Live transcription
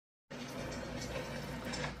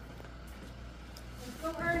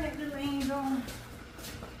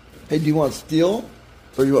Hey, do you want steel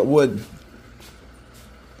or do you want wood?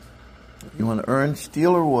 You want to earn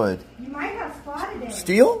steel or wood? You might have spotted it.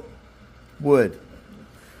 Steel? Wood.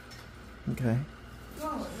 Okay.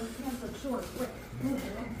 Oh, those pants look short. Quick.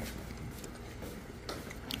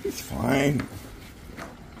 It's fine.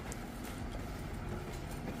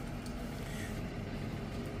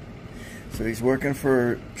 So he's working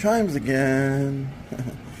for Chimes again.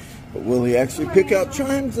 But will he actually pick out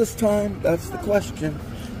Chimes this time? That's the question.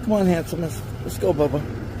 Come on, handsome. Let's go, Bubba.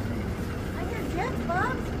 I hear jets,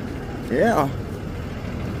 Bob. Yeah.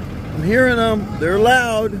 I'm hearing them. They're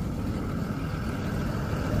loud.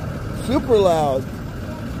 Super loud.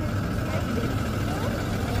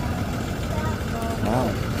 Wow.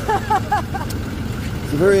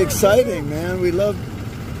 It's very exciting, man. We love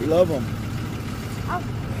them. Oh,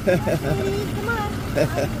 come on.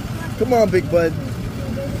 Come on, big bud.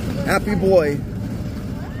 Happy boy.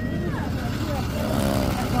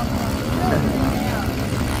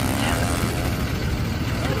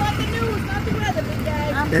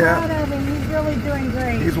 I'm proud of him. He's really doing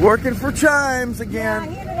great. He's working for Chimes again.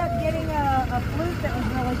 Yeah, he ended up getting a flute that was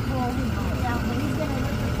really cool. He's going to work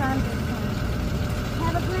for Chimes this time.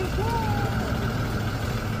 Have a great day.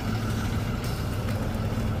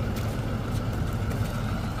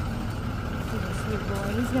 He's a sweet boy.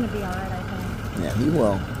 He's going to be all right, I think. Yeah, he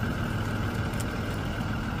will.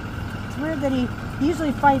 It's weird that he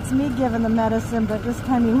usually fights me giving the medicine, but this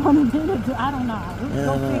time he wanted me to do. I don't know.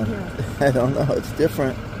 Go figure. I don't know. It's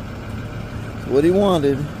different. It's what he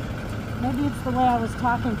wanted. Maybe it's the way I was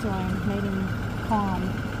talking to him made him calm.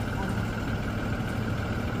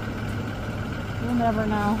 You'll never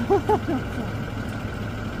know.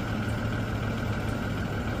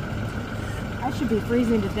 I should be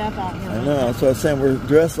freezing to death out here. I know. That's what I was saying. We're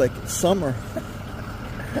dressed like it's summer.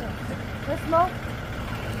 There's smoke.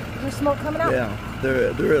 There's smoke coming out. Yeah,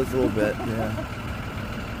 there is a little bit. Yeah.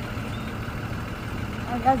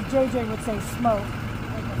 As JJ would say, smoke.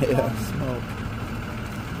 Yeah, smoke.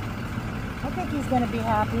 I think he's going to be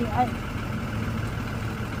happy.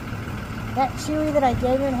 That chewy that I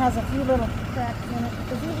gave him has a few little cracks in it.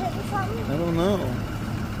 Is he hitting something? I don't know.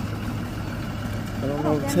 I don't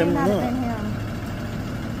know if it's him or not.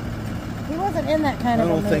 He wasn't in that kind of a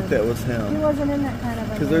mood. I don't think that was him. He wasn't in that kind of a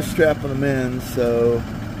mood. Because they're strapping him in, so...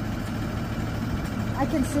 I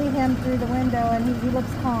can see him through the window and he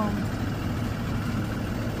looks calm.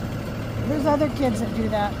 There's other kids that do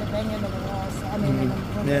that bang into the walls. I mean, in the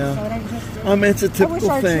windows, yeah. So it ain't just it's a typical thing.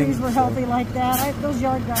 I wish our trees were healthy like that. Those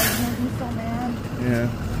yard guys made me so mad. Yeah,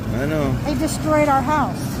 I know. They destroyed our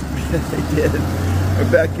house. They did. Our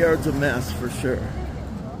backyard's a mess for sure.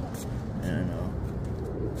 I know.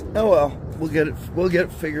 Oh well, we'll get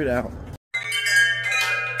it figured out.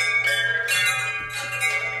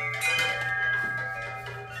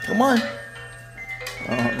 Come on.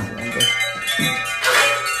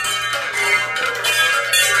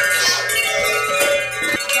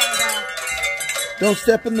 Don't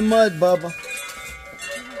step in the mud, Bubba.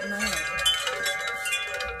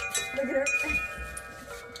 Look at her.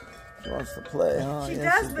 She wants to play, huh? She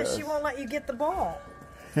does, but she won't let you get the ball.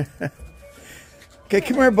 Okay,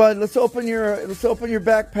 come here, bud. Let's open your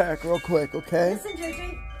backpack real quick, okay? Listen,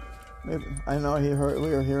 JJ. Maybe, I know we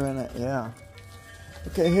were hearing it. Yeah.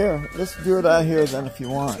 Okay, here. Let's do it out here then, if you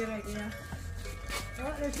want. Good idea.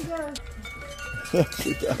 Oh, there she goes. Yeah,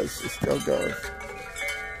 she does. She still goes.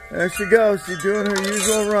 There she goes. She's doing her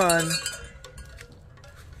usual run.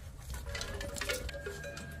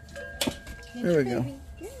 There we go.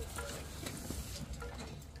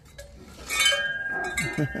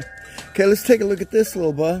 Okay, let's take a look at this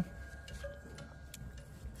little bud.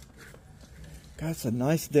 God, it's a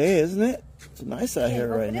nice day, isn't it? It's nice out here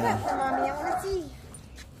right now. Open it up for Mommy. I want to see.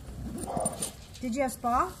 Did you have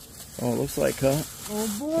spa? Oh, it looks like, huh? Oh,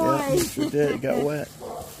 boy. Yeah, you sure did. It got wet.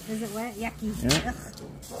 Is it wet? Yucky. Yeah.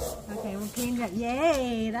 Okay, well, cleaned up.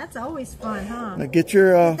 Yay, that's always fun, huh? Now get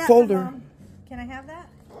your folder. Can I have that?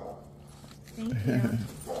 Thank you.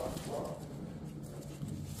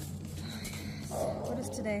 What is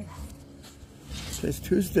today? Today's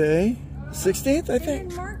Tuesday, 16th, I They think.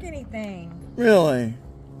 didn't mark anything. Really?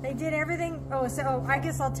 They did everything. Oh, so I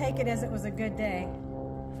guess I'll take it as it was a good day.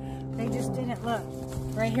 They just didn't look.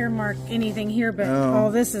 Right here, mark anything here, but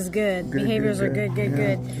this is good. Behaviors are good. They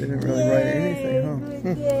didn't really write anything, huh?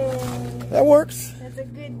 Good day. That works. That's a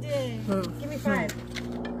good day. Give me 5.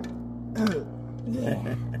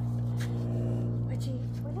 Yeah. What is?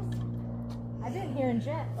 I've been hearing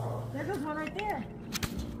Jet. There goes one right there.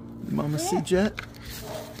 Mama see Jet?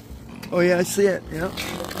 Oh yeah, I see it. Yeah.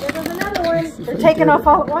 There goes another one. They're taking off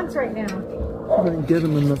all at once right now. I didn't get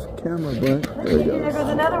him in the camera, but there he There goes. goes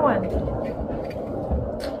another one.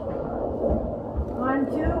 1,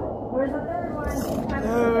 2. Where's the third one? That's the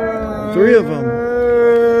third one. 3 of them.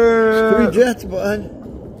 3 jets, bud.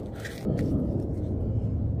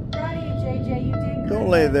 Proud of you, JJ. You did good. Don't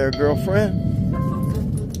lay there, girlfriend.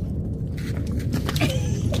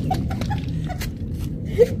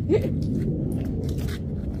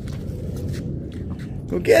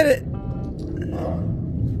 Go get it.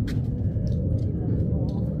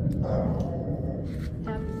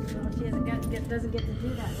 Doesn't get to do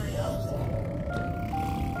that very often.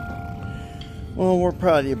 Well, we're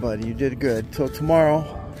proud of you, buddy. You did good. Till tomorrow.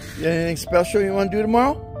 You got anything special you want to do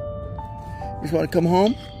tomorrow? You just want to come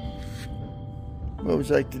home? What would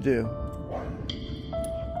you like to do?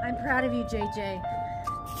 I'm proud of you, JJ.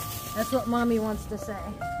 That's what Mommy wants to say.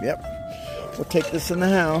 Yep. We'll take this in the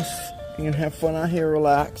house. You can have fun out here,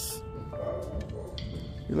 relax.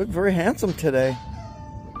 You look very handsome today.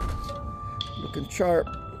 Looking sharp.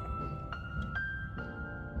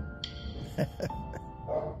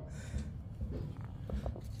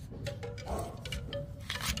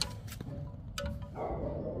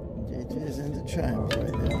 JJ's into chimes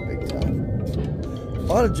right now, big time. A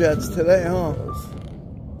lot of jets today, huh?